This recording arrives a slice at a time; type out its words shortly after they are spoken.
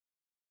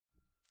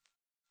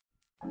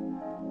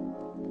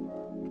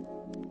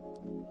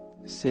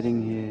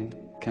Sitting here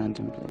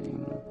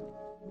contemplating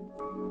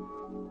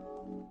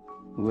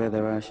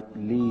whether I should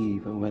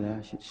leave or whether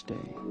I should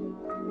stay.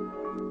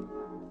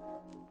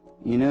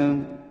 You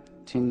know,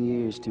 10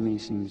 years to me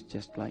seems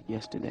just like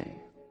yesterday.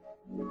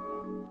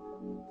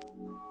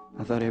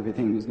 I thought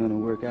everything was gonna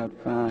work out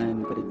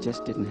fine, but it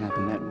just didn't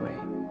happen that way.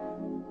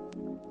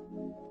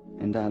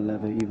 And I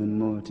love her even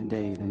more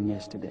today than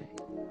yesterday.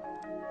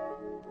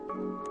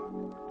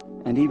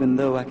 And even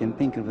though I can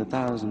think of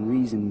 1,000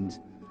 reasons,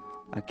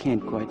 I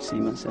can't quite see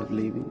myself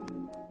leaving.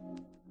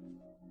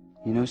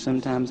 You know,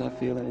 sometimes I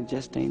feel that it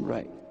just ain't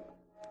right,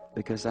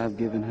 because I've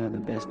given her the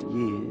best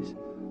years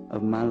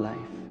of my life.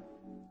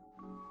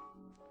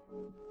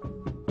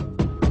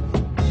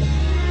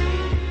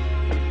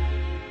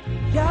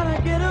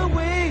 Gotta get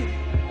away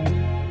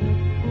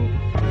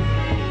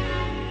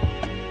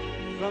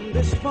from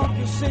this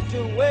funky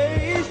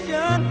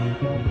situation,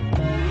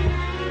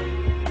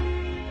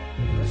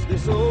 'cause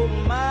this old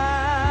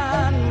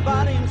mind,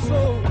 body and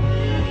soul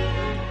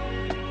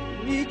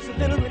needs a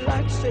little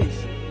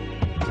relaxation.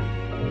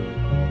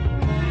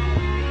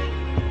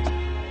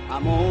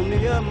 I'm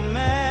only a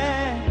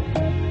man,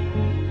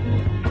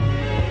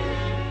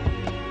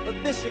 but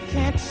this you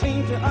can't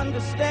seem to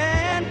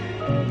understand.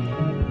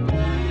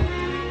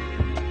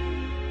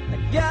 I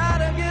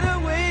gotta get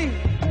away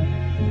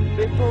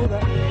before the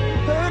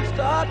hurt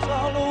starts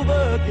all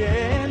over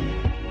again.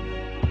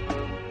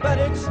 But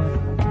it's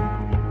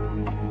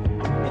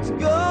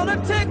gonna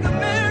take a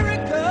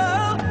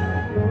miracle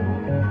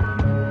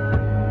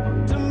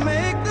to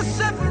make the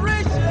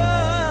separation.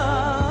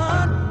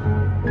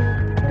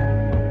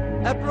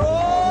 After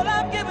all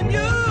I've given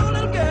you,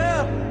 little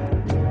girl,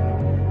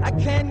 I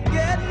can't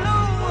get no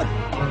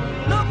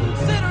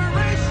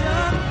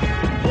consideration.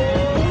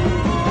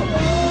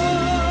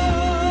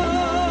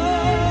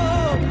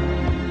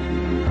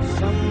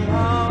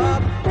 Somehow I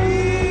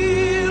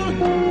feel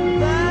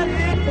that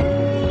it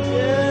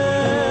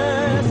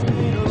just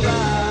ain't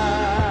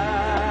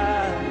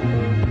right.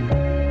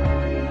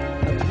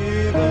 I've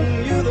given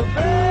you the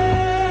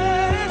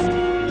best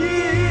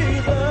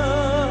years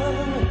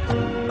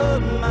of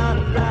my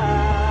life.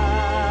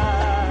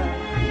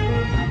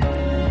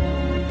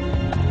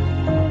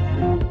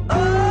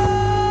 Oh,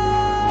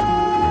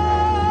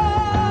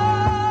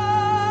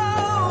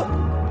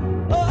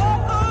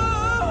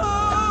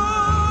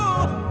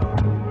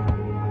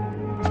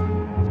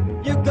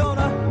 you're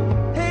gonna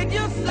hate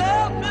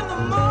yourself in the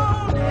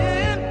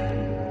morning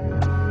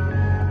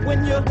when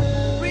you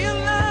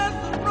realize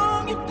the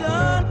wrong you've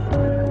done.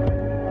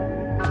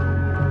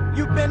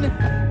 You've been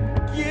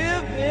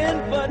giving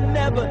but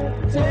never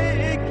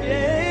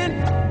taking,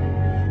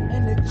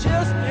 and it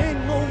just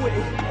ain't no way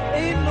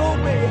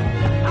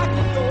I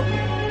can go.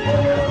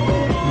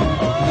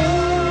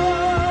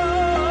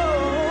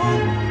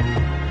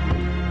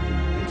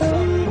 And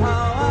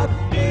somehow I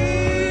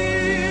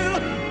feel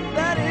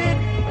that it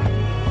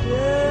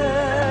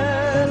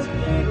just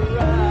ain't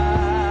right.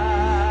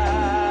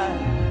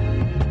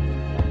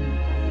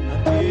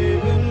 I've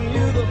given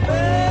you the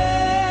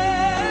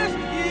best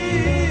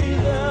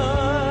years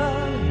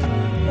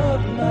of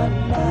my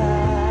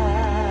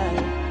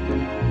life,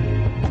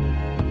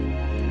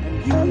 and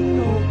you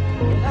know,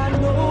 I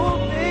know,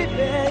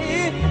 baby.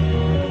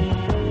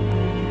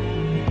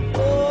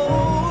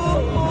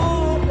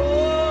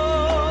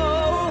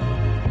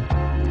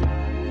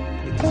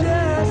 It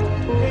just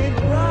ain't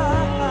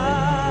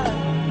right.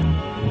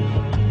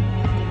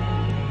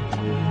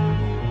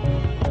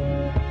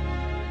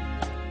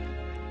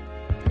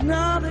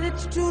 Now that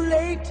it's too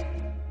late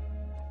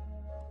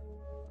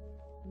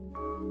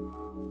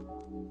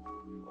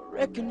for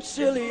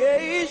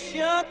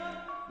reconciliation,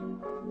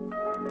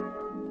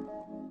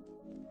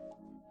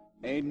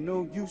 ain't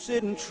no use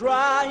in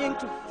trying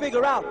to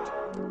figure out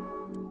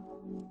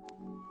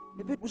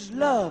if it was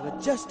love or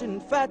just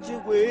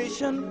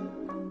infatuation.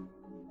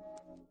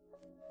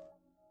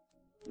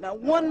 Now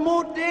one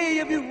more day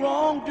of your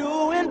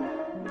wrongdoing,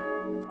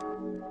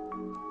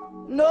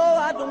 no,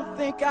 I don't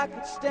think I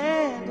could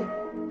stand it.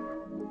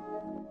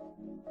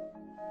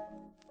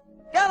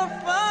 Gotta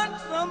find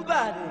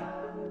somebody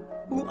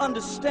who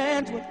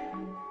understands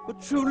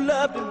what true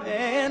love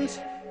demands.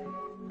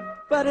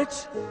 But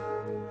it's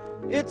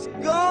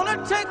gonna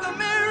take a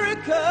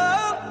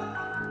miracle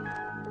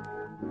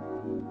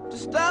to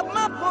stop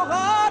my poor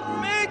heart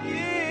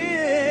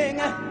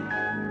making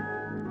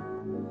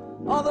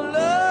all the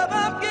love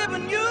I've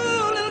given you,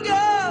 little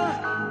girl.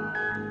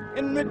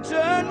 In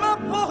return, my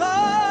poor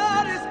heart